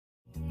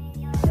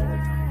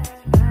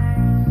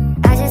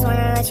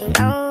let you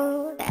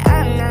know that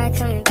I'm not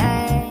coming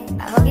back.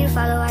 I hope you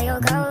follow all your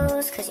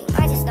goals, cause you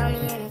might just throw me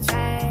in the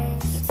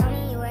trash. You told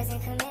me you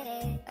wasn't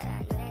committed, but I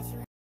knew that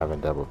you having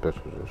double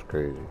pistols is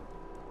crazy.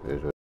 It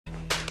is what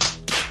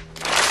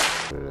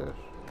it is.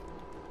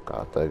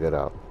 Gotta thug it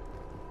out.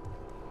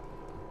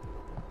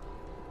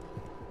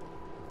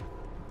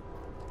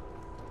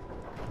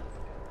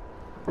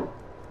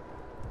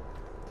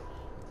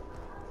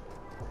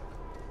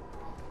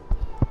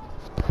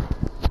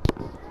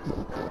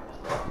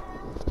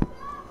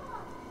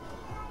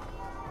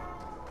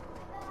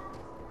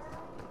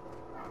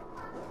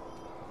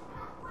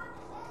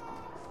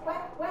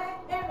 Quack,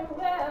 quack,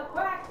 everywhere,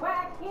 quack,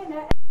 quack, in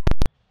the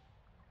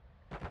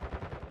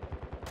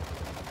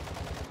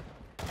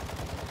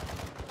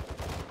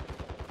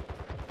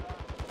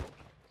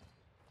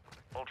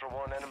Ultra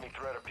One, enemy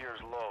threat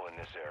appears low in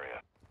this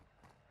area.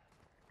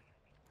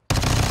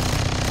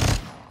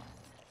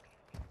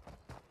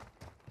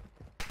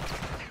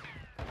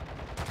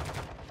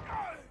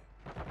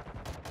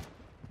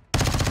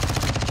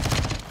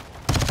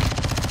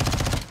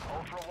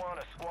 Ultra One,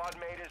 a squad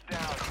mate is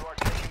down. You are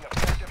taking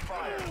effective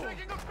fire.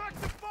 Taking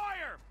effective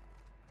fire!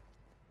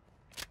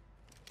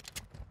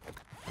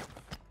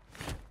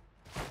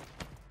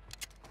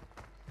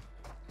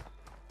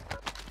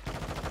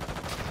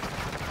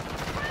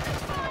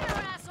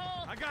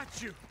 I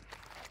got you.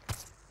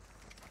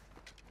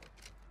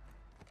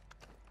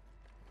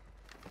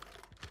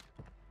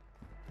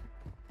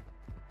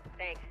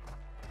 Thanks.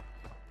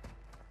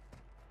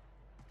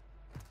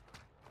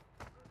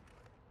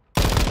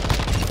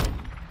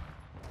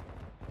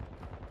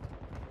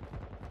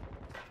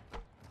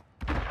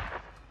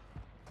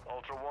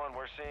 Ultra One,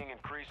 we're seeing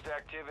increased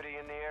activity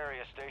in the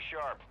area. Stay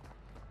sharp.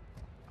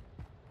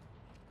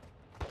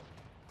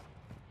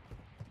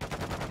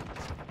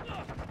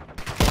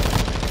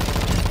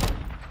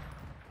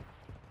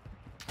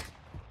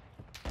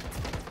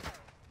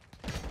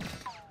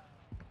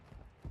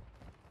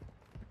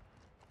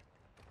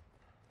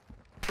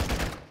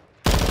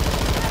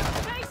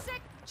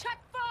 Basic, check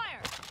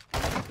fire.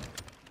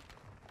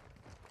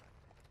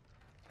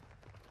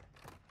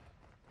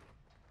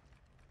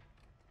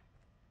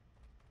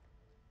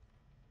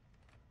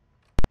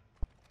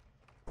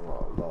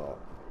 Oh Lord.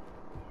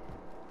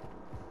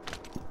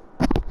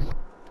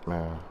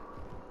 Man.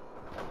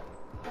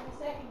 In a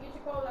second, get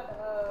your coat out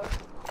the,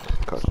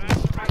 Custom.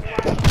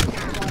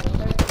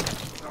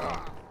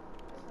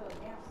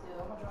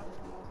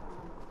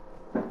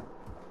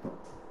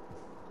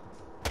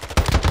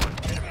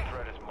 Enemy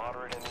threat is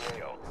moderate in the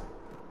AO.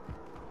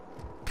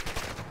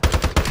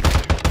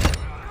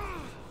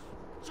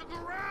 Took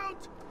around.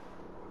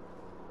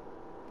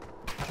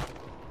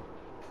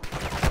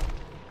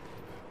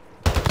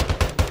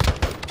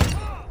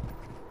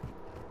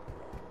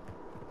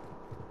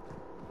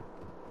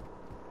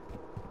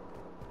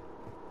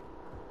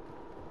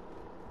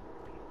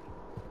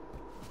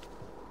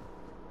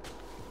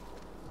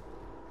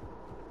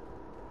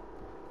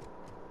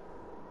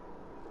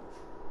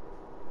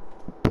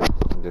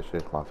 This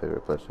is my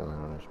favorite place to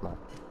land on this map.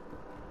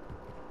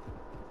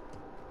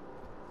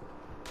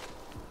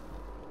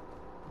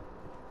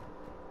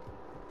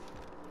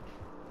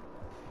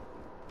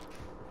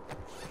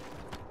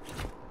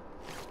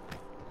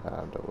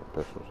 Double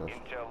pistols.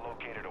 Intel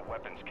located a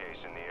weapons case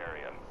in the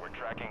area. We're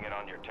tracking it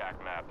on your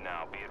TAC map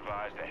now. Be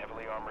advised a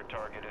heavily armored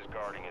target is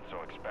guarding it,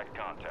 so expect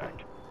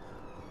contact.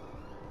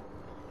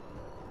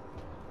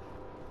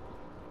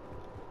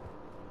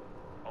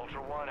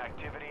 Ultra One,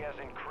 activity has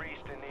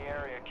increased in the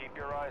area. Keep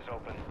your eyes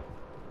open.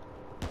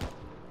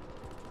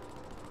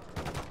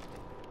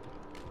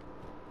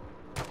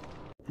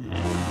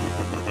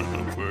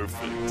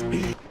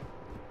 Perfect.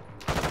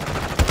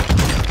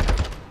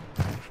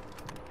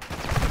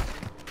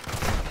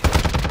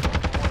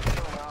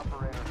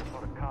 Operator to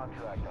put a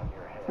contract on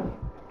your head.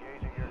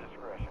 Engage at your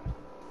discretion.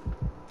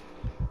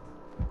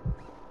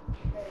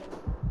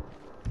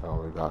 Oh,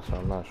 we got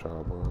something nice,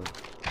 y'all boys.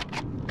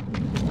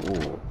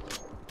 Ooh.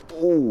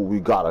 Ooh, we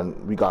got a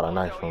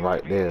nice one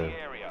right there.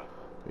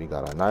 We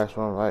got a nice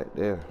one right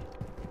there.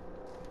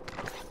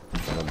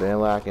 Shouldn't have been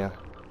lacking.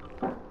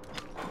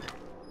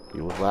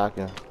 He was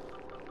lacking.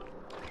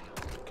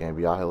 Can't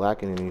be out here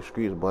lacking in these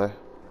streets, boy.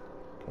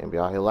 Can't be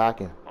out here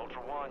lacking.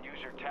 Ultra One,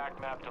 use your TAC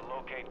map to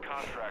locate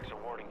contracts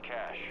awarding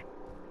cash.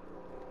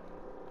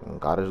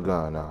 Got his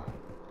gun now.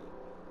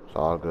 It's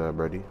all good,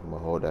 Brady. I'm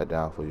gonna hold that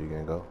down for you,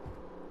 Gango.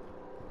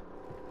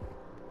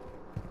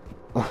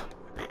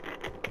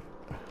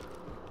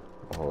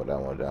 Hold that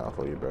one down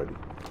for you, Brady.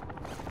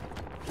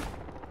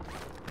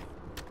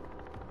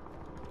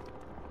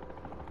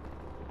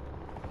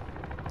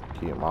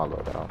 Keep my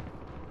low down.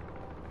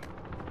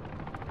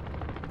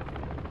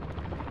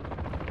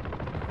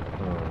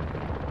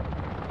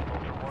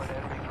 Ultra One,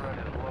 enemy threat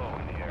is low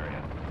in the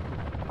area.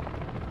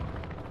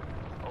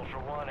 Ultra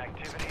One,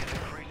 activity is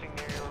increasing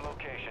near your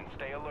location.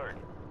 Stay alert.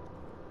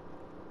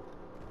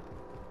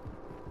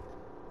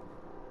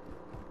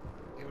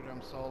 Dude,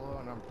 I'm solo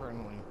and I'm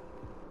friendly.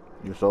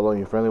 You solo and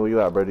you friendly? Where you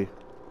at, Brady?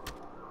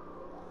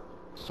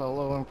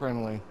 Solo and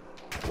friendly.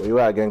 Where you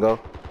at, Gengo?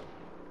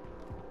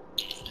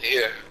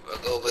 Here, I'll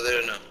go over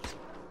there now.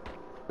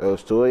 There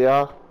was two of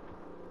y'all?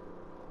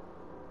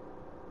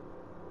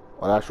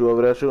 Oh, that's you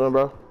over there shooting,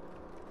 bro?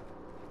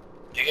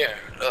 Here,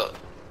 look.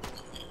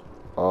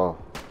 Oh.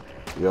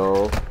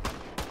 Yo.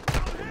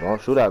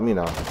 Don't shoot at me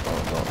now.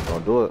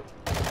 Don't do it.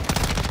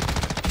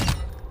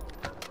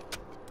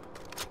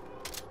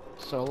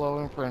 Solo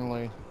and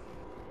friendly.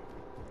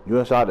 You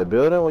inside the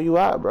building? Where you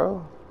at,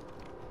 bro?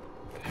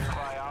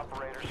 Nearby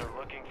operators are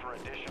looking for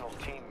additional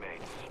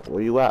teammates.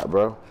 Where you at,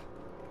 bro?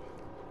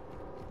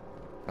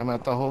 I'm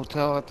at the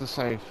hotel at the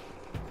safe.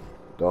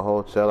 The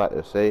hotel at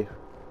the safe.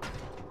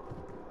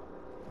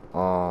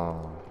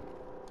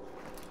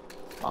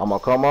 I'ma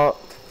come up.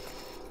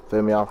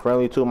 Feel me? I'm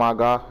friendly too, my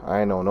guy. I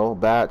ain't no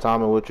bad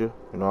timing with you.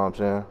 You know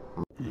what I'm saying?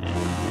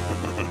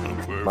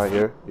 Right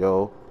here,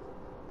 yo.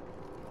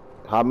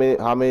 How many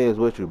is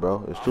with you,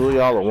 bro? It's two of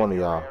y'all or one of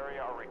y'all?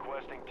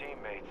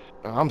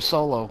 I'm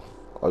solo.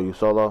 Are you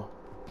solo?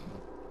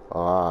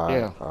 Alright.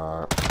 Yeah.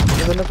 Alright.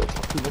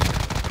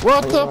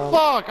 What the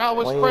fuck? I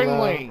was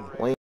friendly.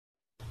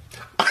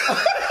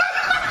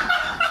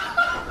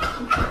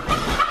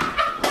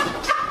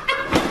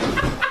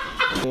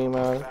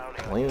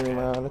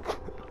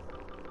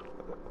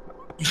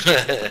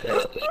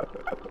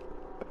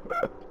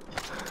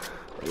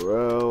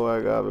 Bro,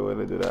 I got me when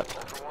they do that.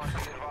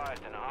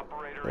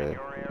 Hey,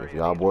 if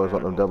y'all boys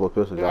want them double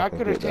pistols, Yeah, y'all I can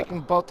could have get that.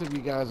 taken both of you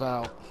guys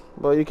out.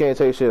 Bro, you can't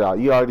take shit out.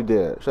 You already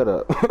did. Shut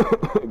up.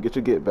 Get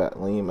your get back,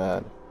 lean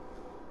man.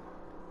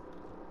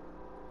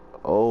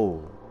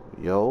 Oh,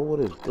 yo, what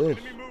is this?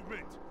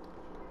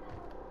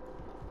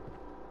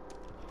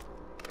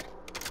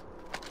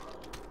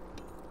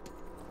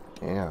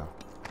 Yeah.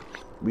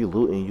 We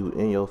looting you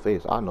in your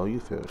face. I know you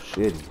feel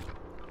shitty.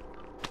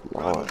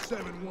 Lord.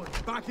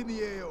 7-1, back in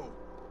the AO.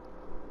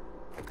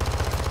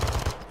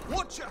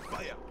 Watch your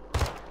fire.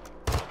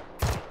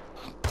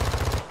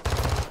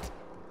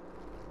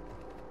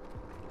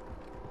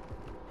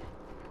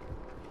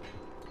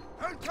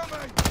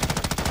 Incoming.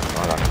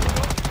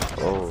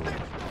 Oh.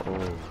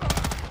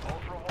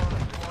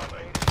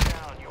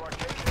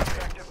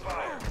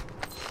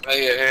 Right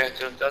here,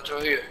 that's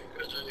right here.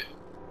 That's right here.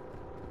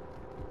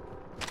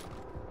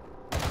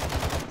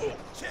 Oh,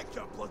 check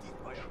your bloody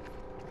fire.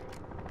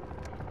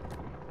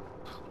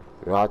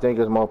 Yo, I think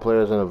there's more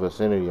players in the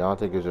vicinity. I don't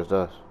think it's just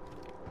us.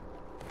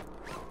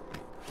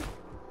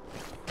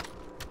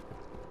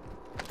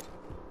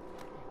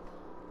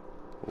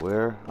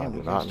 Where? I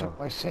do not know. Took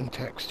my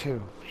syntax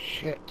too.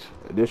 Shit.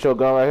 This your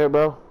gun right here,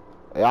 bro?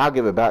 Hey, I'll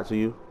give it back to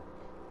you.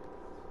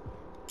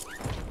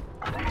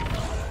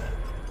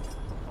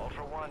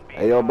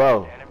 Hey, yo,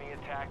 bro.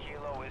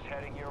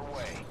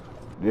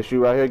 This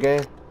you right here,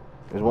 gang?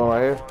 There's one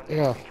right here?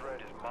 Yeah.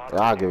 Yeah,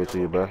 I'll give it to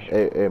you, bro.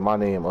 Hey, my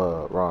name,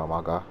 Ron,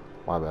 my guy.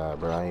 My bad,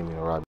 bro. I ain't mean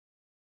to rob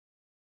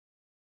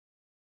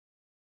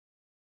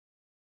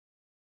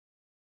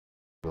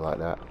you like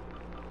that.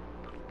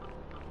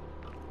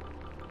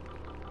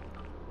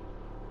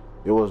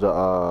 It was the,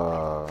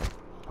 hold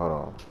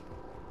on.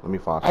 Let me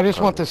find I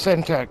just want the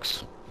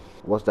syntax.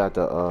 What's that,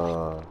 the,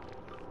 oh,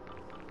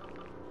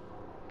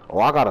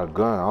 I got a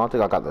gun. I don't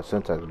think I got the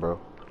syntax, bro.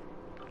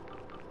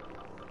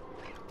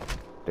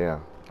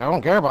 Damn. I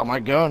don't care about my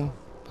gun.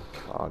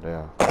 Oh,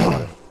 damn.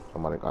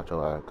 Somebody got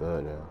your ass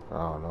good, yeah. I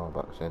don't know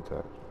about the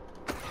syntax.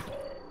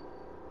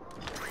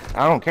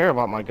 I don't care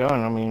about my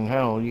gun. I mean,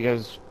 hell, you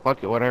guys,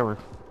 fuck it, whatever.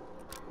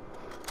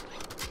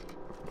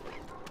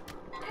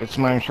 It's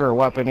my sure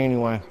weapon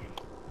anyway.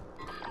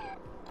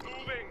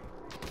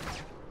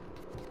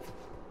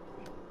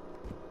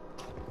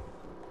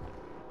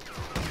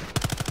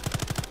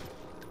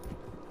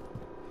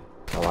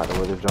 I like the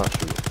way this jump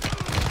shoot.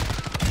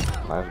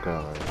 Nice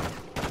gun right there.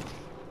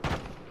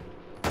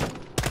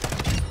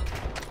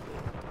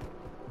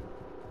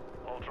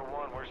 Ultra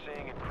One, we're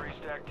seeing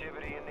increased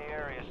activity in the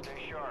area. Stay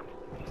sharp.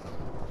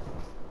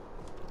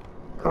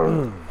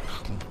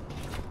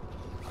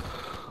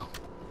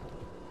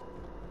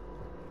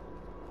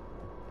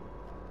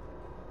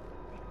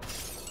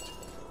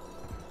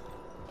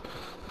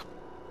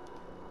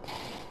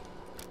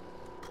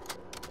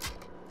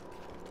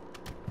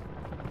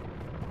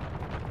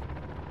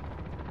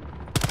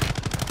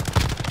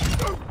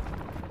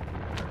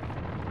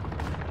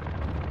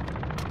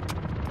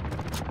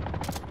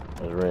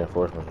 There's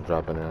reinforcements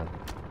dropping in.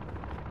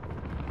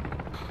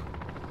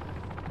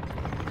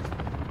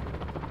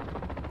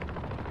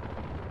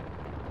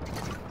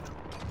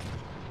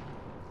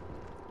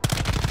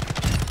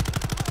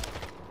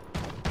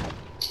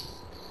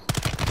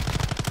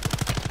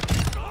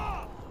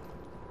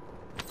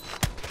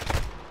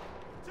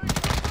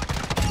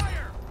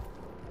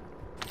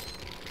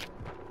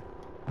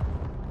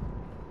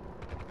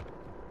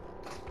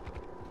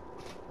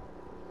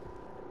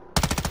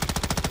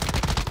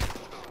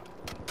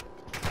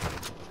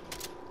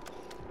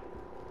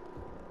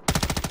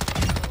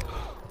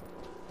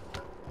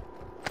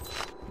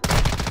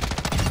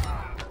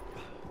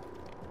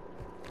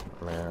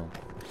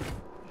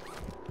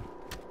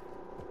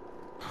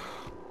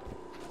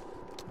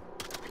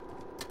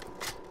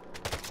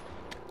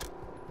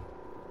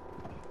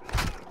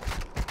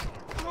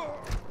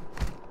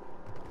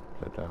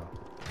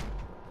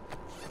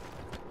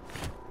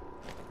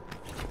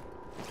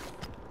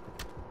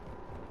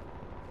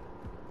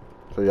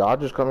 So y'all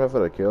just come here for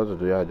the kills, or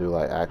do y'all do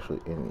like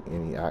actually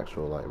any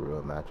actual like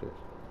real matches?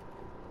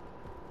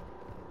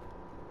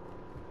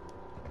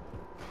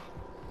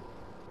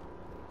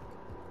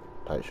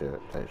 Tight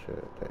shit, tight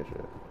shit, tight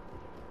shit.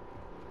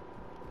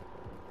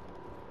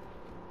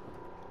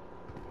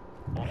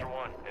 Ultra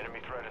One, enemy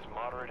threat is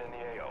moderate in the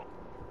AO.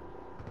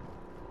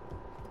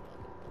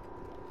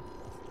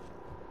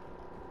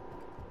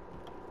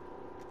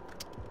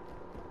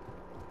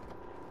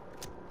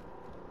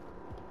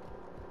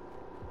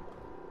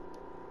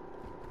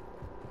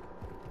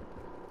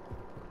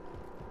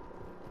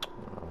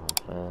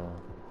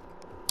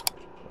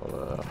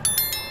 Well,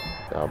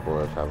 y'all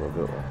boys have a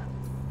good one.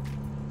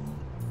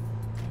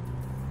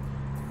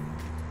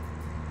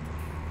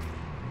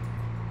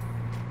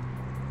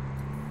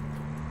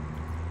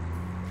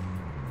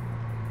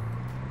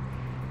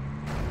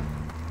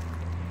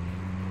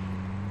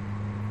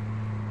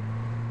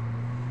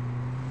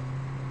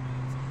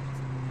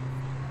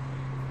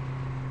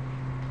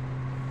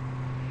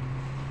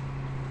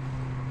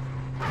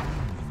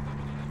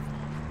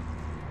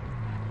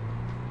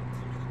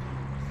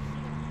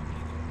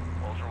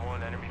 Ultra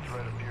One, enemy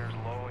threat appears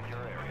low in your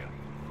area.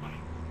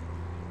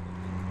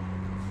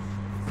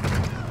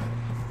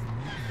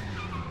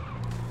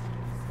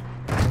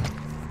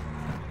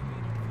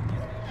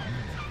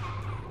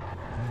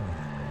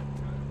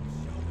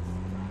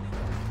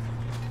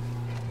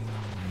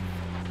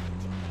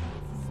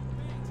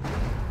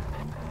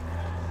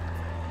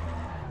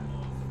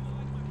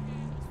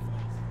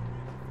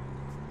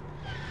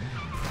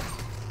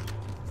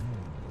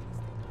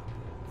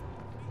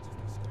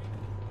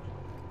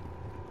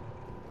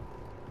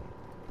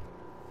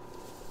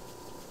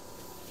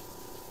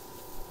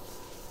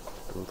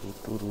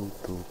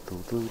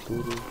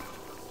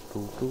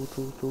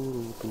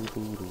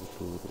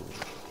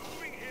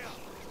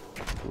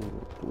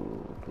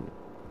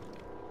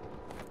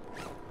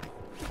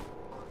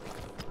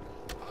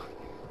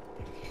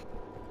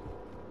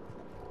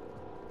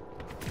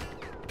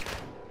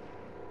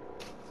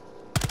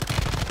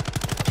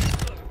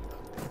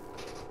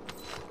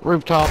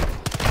 Rooftop.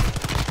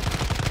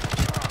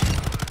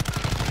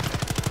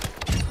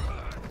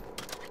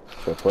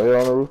 So play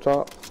on the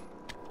rooftop.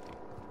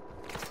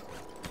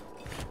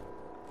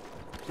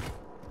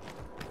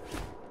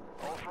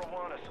 Ultra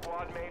One, a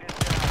squad mate is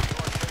down. You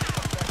are taking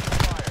effective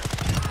fire.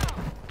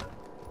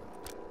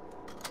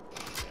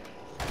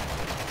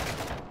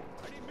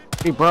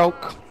 He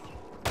broke.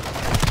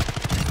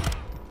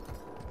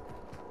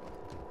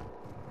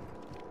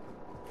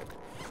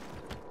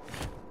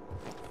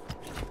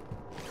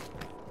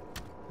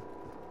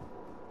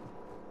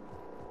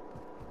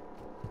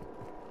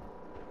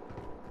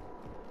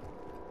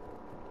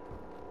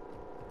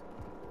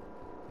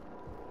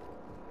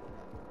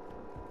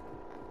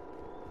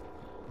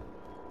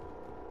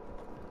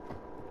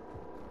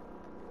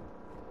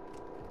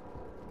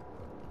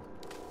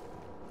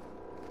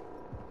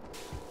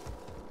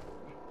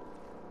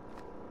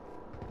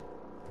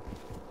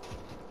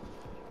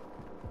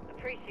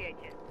 Appreciate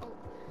you.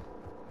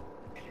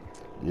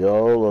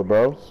 Yo, little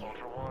bro. Ultra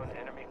One,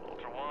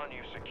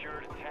 you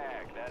secured a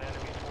tag. That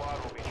enemy squad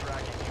will be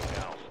tracking you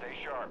now. Stay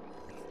sharp.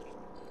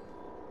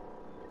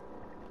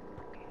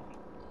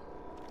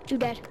 Two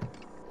dead.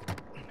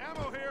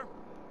 Ammo here.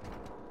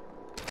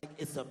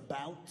 It's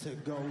about to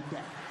go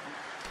down.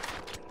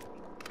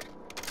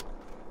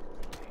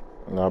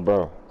 Nah,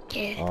 bro.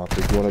 Yeah. I don't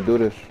think you want to do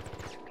this.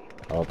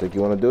 I don't think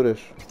you want to do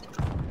this.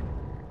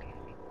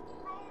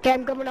 Okay,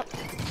 I'm coming up.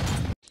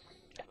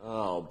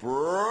 Oh,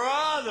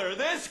 brother,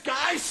 this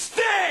guy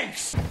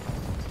stinks!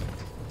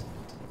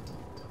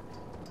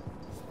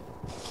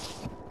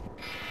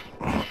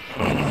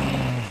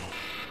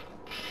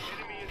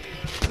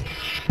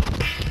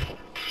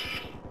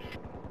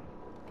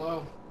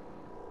 Whoa.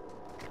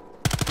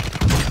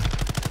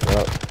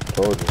 Yep,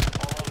 told you.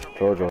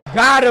 Told you.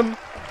 Got him!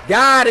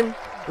 Got him!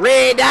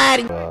 Red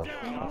Daddy!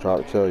 I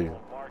tried to tell you.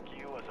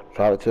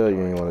 Tried to tell you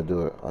you didn't want to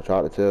do it. I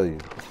tried to tell you.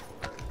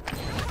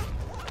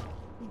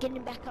 I'm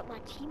getting back up my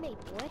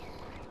teammate, boy.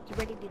 You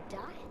ready to die?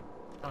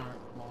 Alright,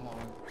 come on.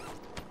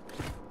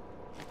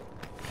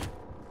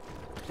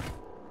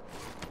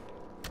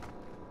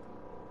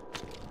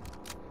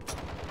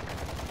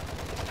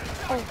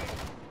 Oh.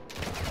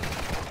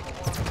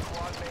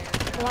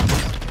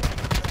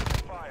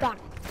 Got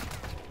him.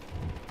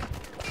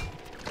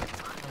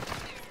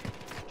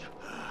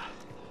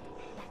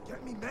 Get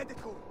me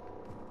medical.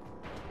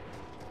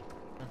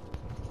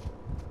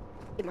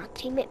 Get my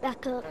teammate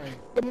back up. Hey.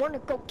 They want to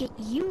go get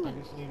you. I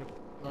just need to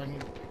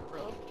pick her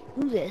up.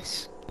 Do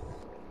this.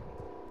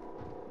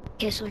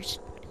 Okay, so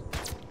just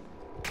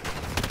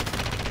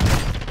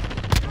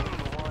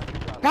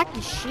crack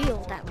the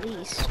shield at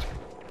least.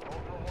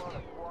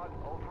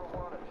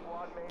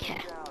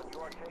 Okay.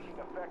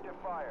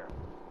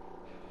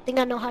 I think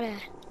I know how to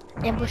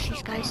ambush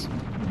these guys.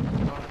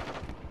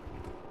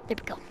 There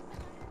we go.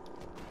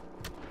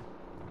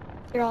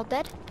 They're all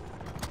dead.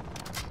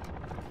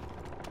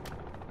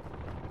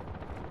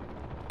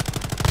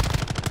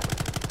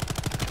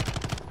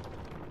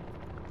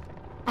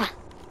 Ah.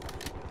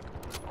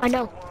 I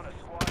know. Ultra One, a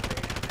squad mate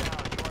is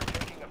down. You are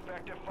taking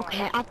effective fire.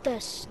 Okay, I have to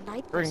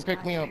snipe Green, this pick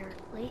guy, me up.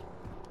 apparently.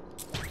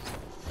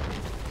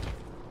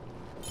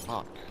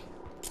 Fuck.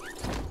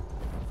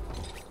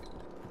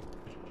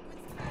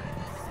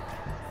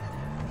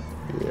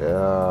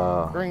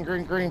 Yeah.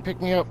 Green,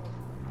 pick me up.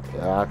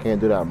 Yeah, I can't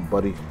do that,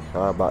 buddy.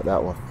 Sorry about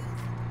that one.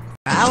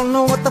 I don't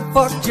know what the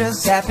fuck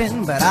just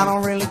happened, but I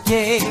don't really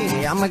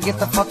care. I'ma get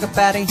the fuck up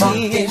out of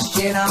here. This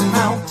shit, I'm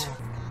out.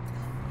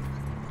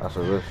 That's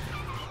a risk.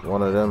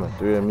 One of them and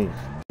three of me.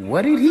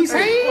 What did he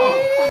say?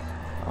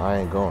 I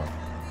ain't going.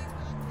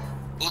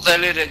 Who that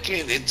little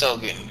kid they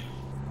talking? You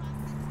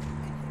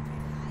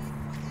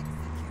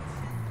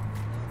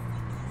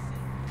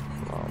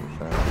know what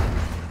I'm saying?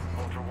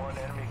 Ultra One,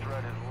 enemy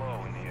threat is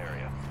low in the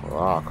area. Well,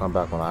 I'll come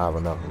back when I have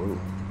enough loot.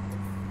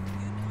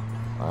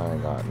 I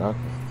ain't got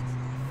nothing.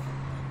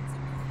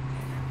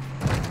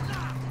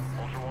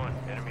 Ultra One,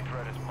 enemy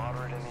threat is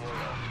moderate in the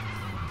area.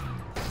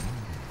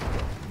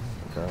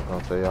 Okay, I'm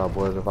gonna tell y'all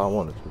boys if I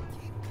wanted to.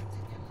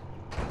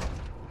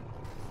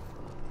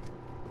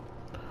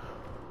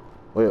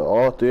 Wait,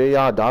 all three of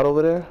y'all died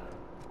over there?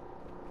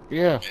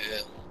 Yeah.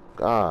 Yeah.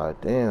 God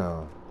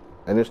damn.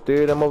 And there's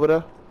three of them over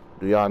there?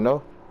 Do y'all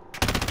know?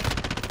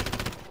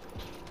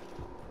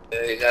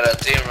 Yeah, you got a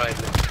team right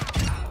there.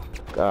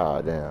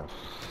 God damn.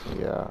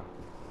 Yeah.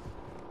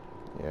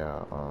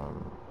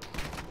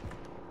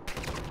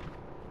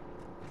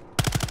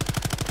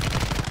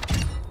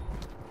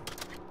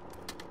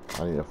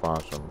 I need to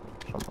find some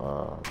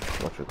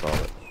what you call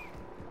it?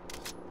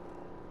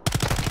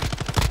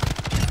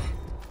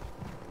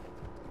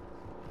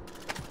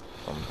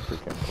 Some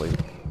freaking plate.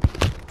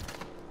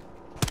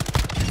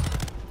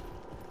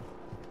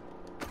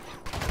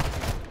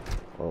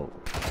 Oh,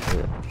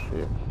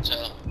 shit. So,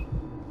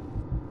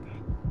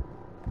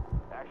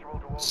 Actual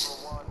to Ultra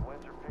One,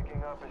 winds are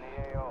picking up in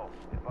the AO.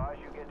 Advise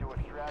you get to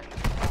extraction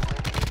before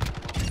radiation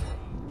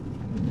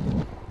moves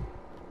in.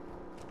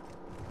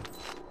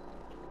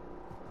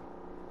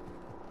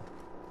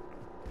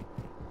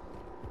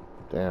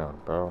 Damn,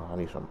 bro. I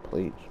need some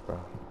plates, bro.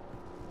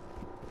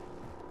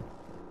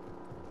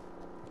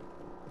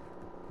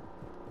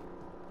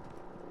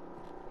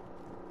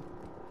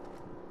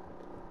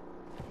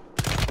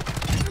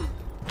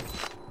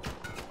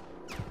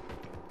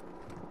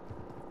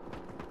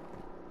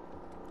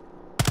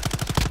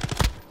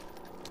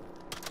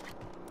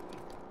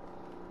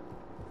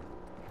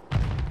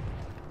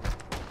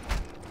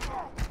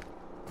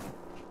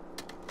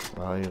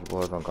 Now these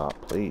boys don't got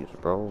plates,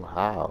 bro.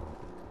 How?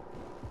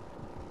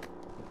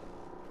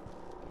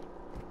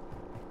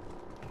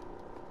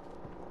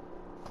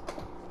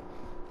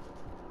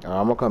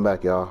 I'm gonna come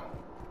back, y'all.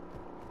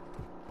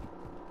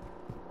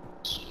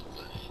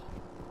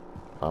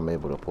 I'm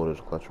able to pull this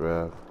clutch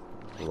rev.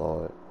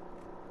 Lord.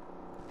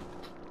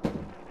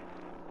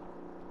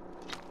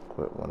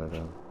 Quit one of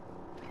them.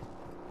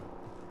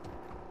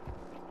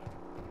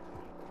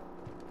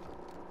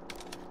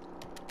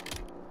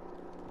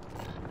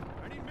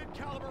 I need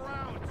mid-caliber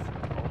rounds.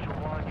 Ultra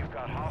One, you've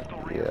got hostile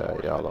Yeah,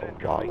 reinforcements y'all are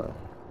incoming. wildin'.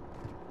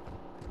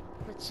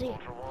 Let's see.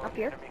 Ultra One, Up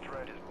here? enemy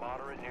threat is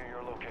moderate near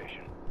your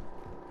location.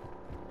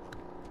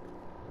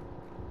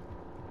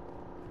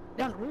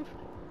 Down the roof.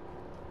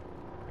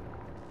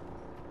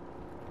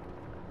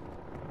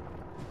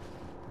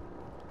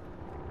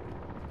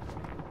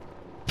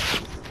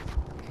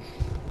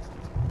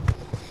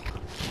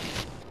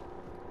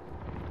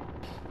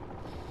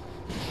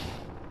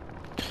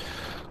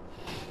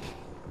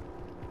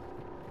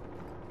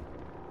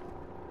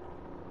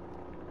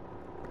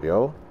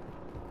 Yo?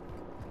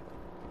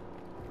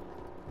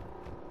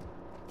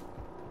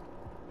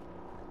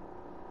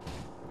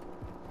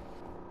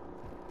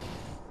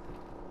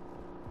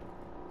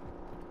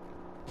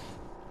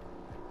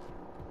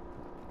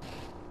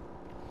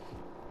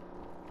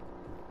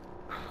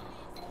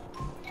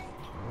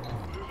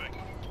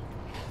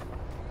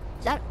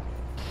 Is that?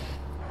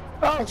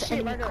 Oh, That's shit,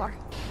 an right enemy there. car.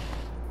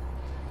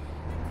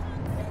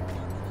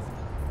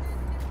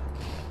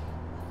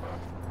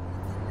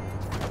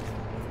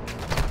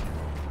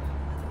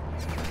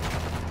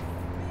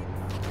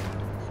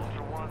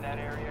 Ultra One, that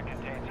area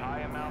contains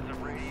high amounts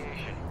of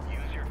radiation.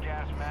 Use your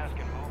gas mask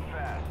and move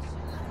fast.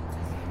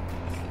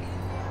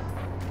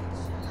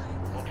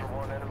 Ultra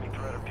One, enemy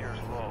threat appears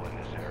low in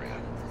this area.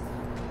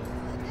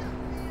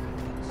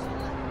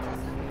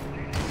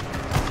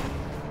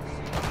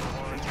 Ultra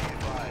One, be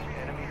advised,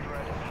 enemy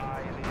threat is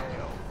high in the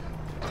AO.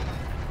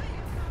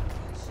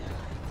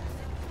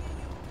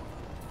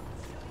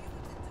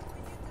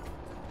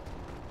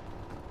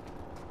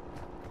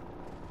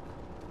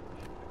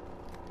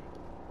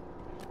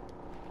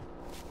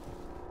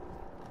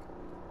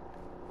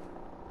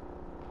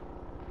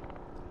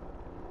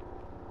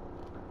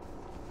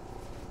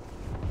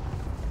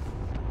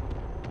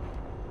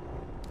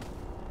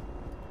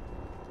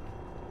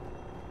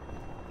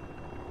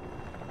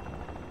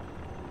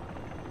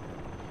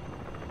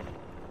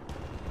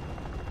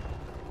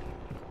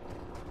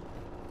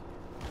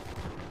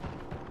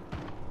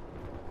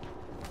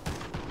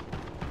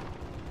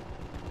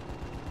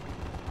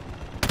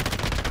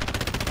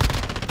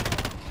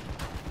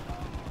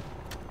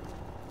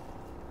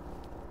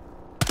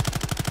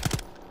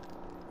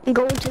 I'm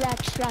going to that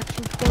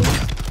extraction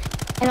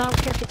point, and I don't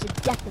care if it's a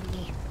death of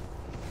me.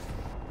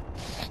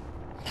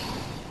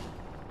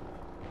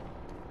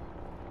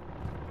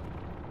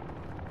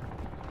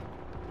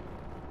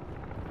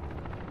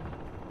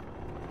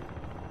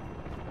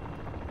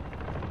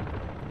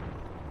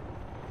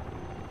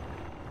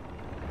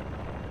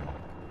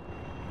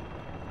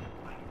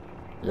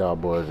 Y'all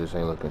boys, this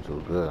ain't looking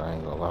too good, I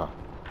ain't gonna lie.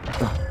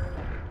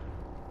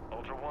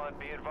 Ultra One,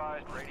 be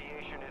advised,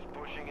 radiation is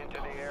pushing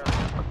into the area.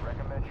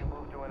 Recommend you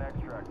move to an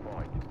extract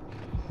point.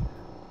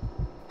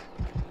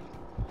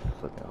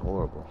 It's looking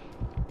horrible.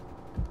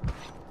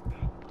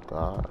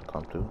 God,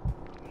 come through,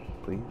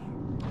 please.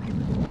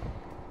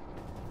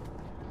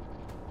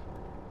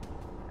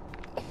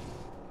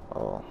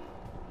 Oh,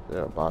 is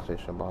there a buy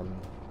station by me?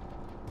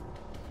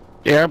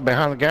 Yeah,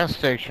 behind the gas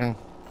station.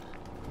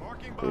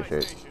 Marking buy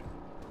Appreciate it. station.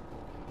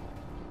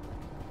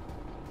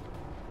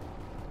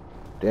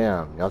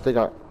 Damn, y'all think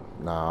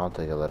Nah, I don't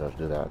think he'll let us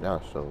do that.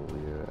 That's so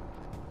weird.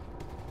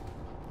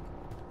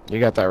 You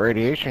got that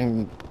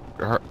radiation.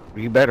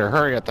 You better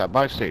hurry at that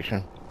buy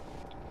station.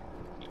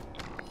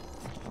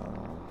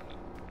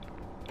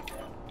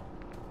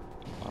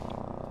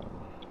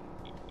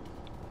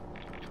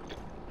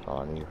 That's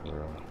all I need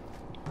for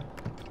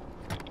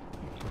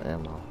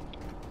ammo.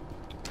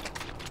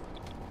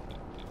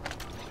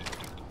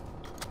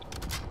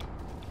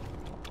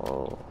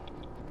 Oh.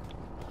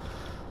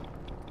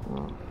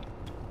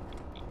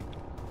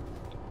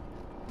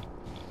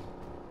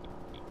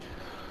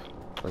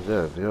 Is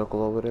there a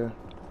vehicle over there?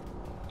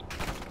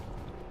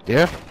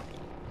 Yeah.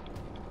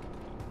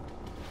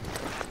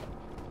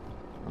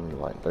 I need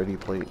like 30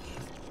 plates.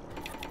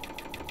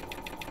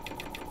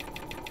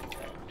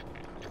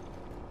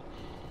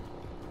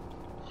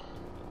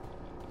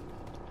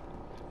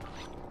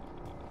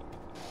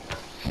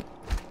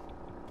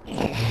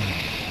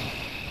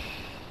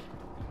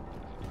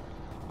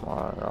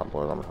 Alright, y'all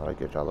boys, I'm trying to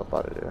get y'all up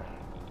out of there.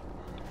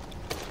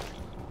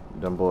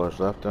 Them boys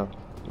left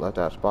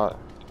that spot.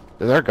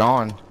 They're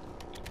gone.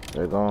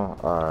 They're gone?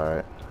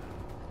 Alright.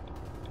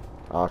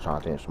 I was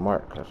trying to think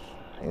smart, cause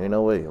ain't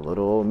no way a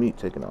little old meat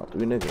taking out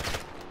 3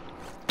 niggas.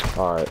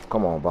 Alright,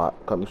 come on, bot.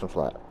 Cut me some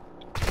slack.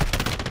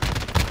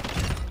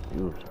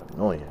 You was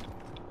annoying.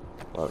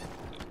 Fuck.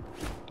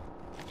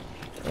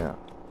 Yeah.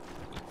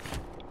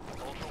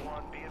 Ultra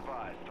One, be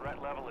advised,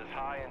 threat level is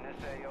high in this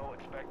AO.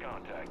 Expect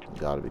contact.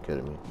 You gotta be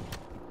kidding me.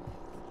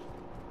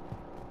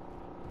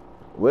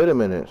 Wait a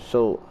minute,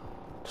 so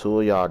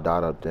 2 of y'all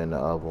died up there and the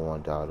other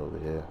one died over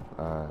here.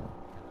 Alright.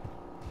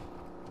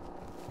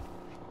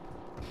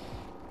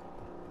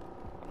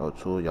 Oh,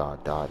 2 of y'all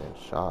died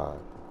inside.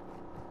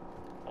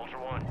 Ultra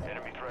One,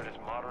 enemy threat is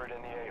moderate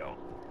in the AO.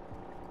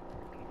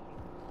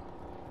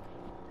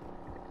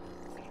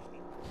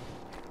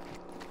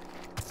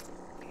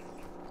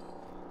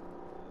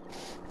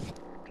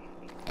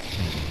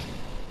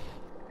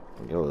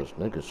 Yo, this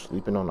nigga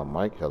sleeping on the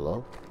mic,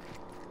 hello?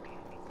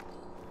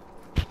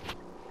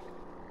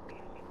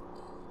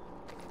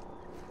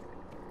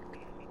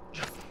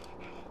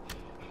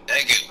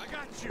 Thank you. I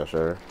got you. Yes,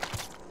 sir.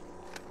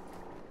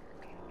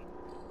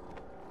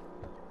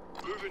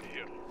 Moving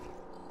here.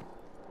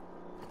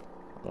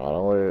 I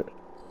don't worry.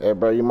 Hey,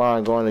 bro, you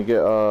mind going to get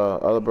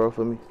other bro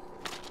for me?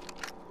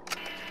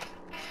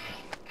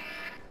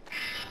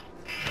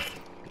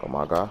 Oh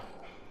my god.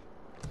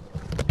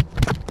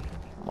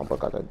 My bro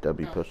got that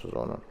W pistols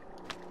on him.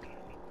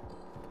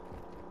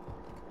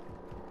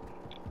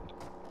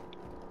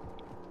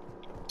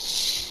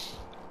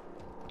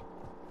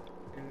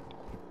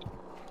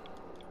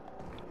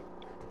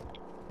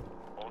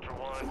 Ultra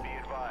One, be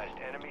advised,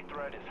 enemy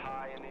threat is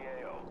high in the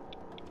AO.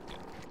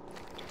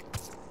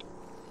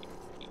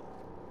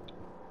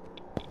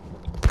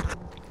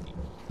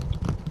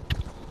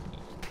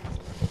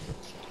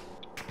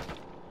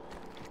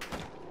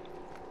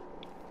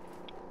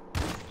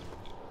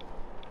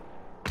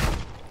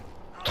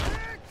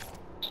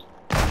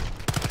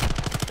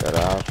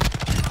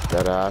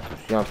 That ass.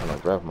 She I'm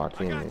trying to rev my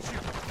teammate.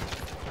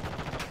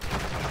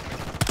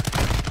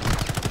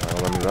 You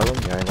ain't gonna let me rev him?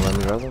 You ain't gonna let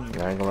me rev him?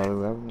 You ain't gonna let me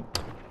rev him?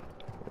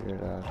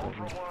 Weird ass.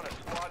 Ultra One, a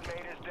squad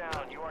mate is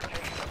down. You are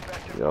taking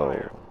effective Yo.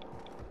 fire.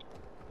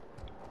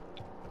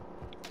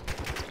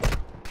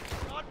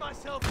 Got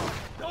myself up.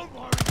 Don't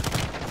worry.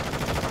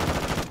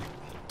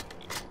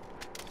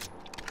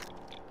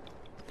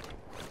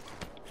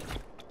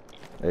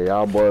 Hey,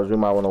 y'all boys, we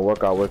might want to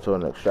work our way to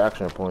an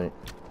extraction point.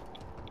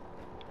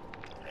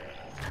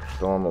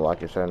 Storm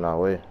like it's heading our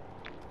way.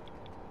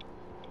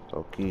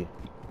 Okay.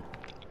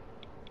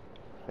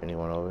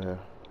 Anyone over here?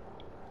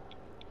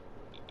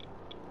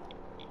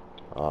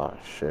 Oh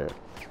shit.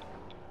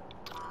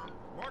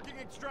 Marking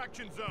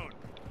extraction zone.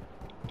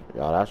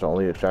 Y'all, that's the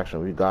only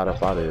extraction we got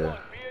up out of here.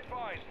 Be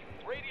advised,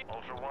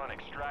 Ultra One,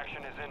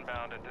 extraction is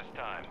inbound at this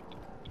time.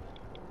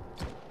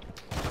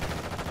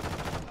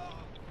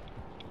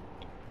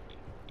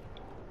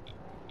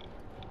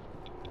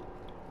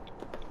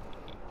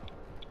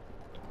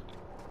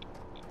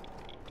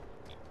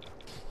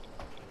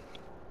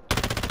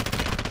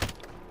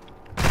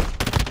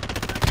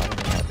 Oh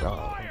my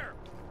god.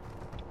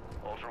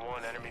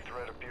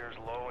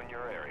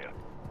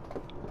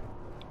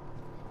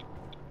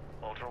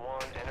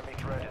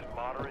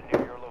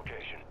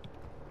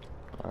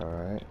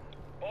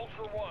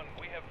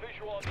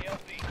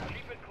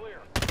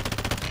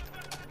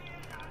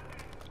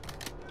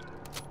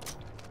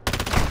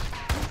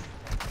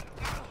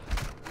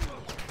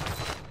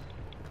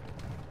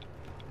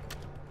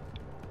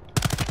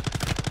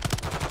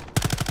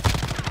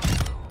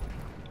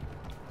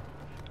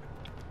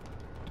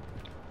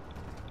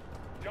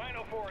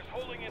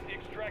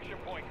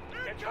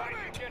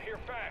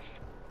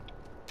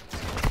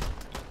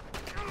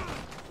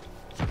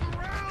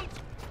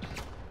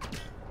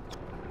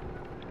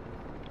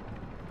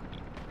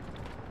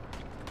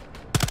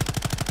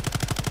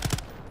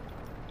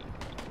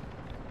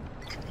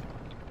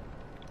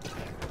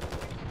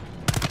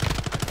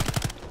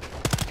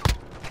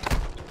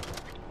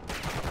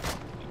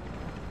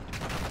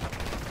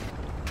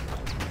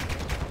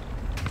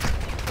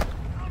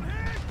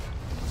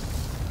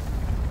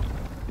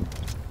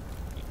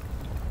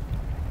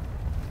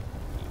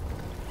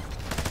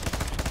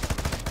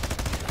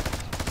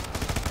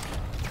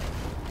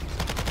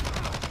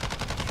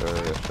 sir,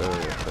 yes, sir,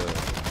 yes, sir.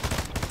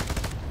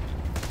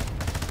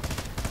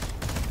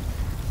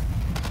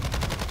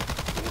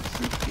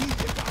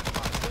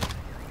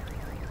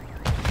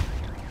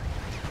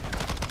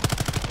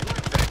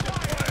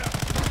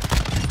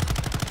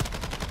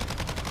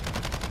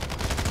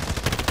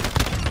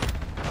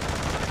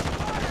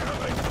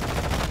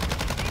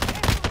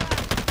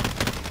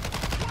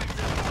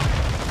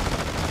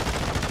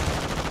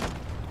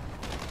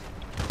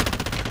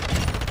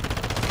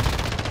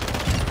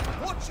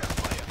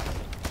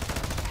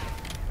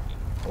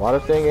 Why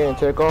this thing ain't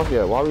take off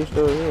yet? Why are we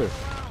still here?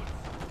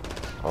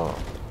 Oh.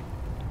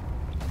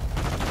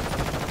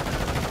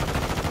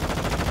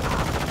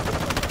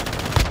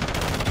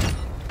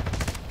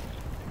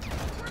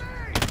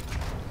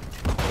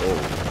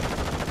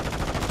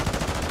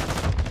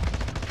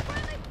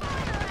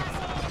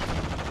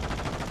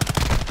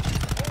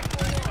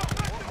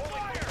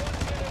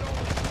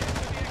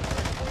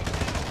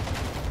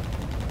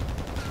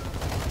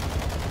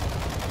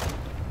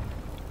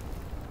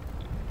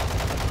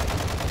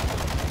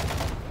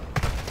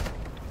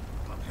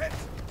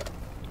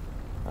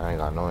 I ain't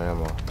got no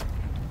ammo.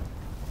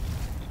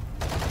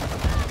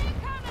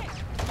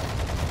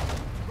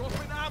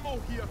 Dropping ammo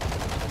here.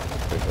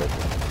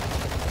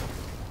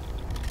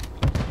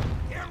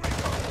 Here we go.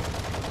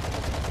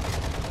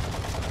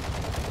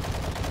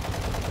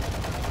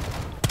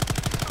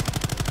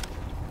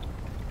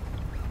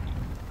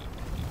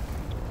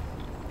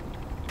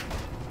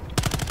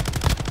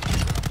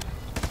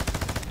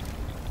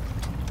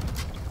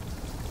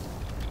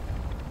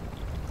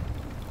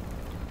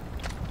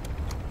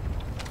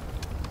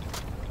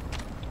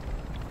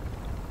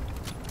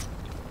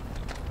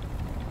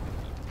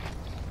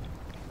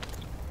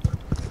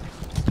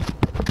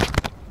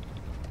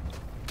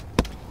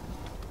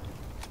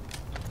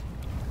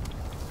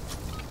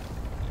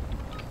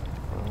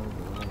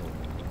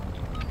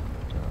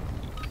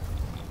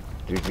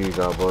 GG's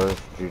out, boys.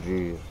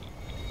 GG's.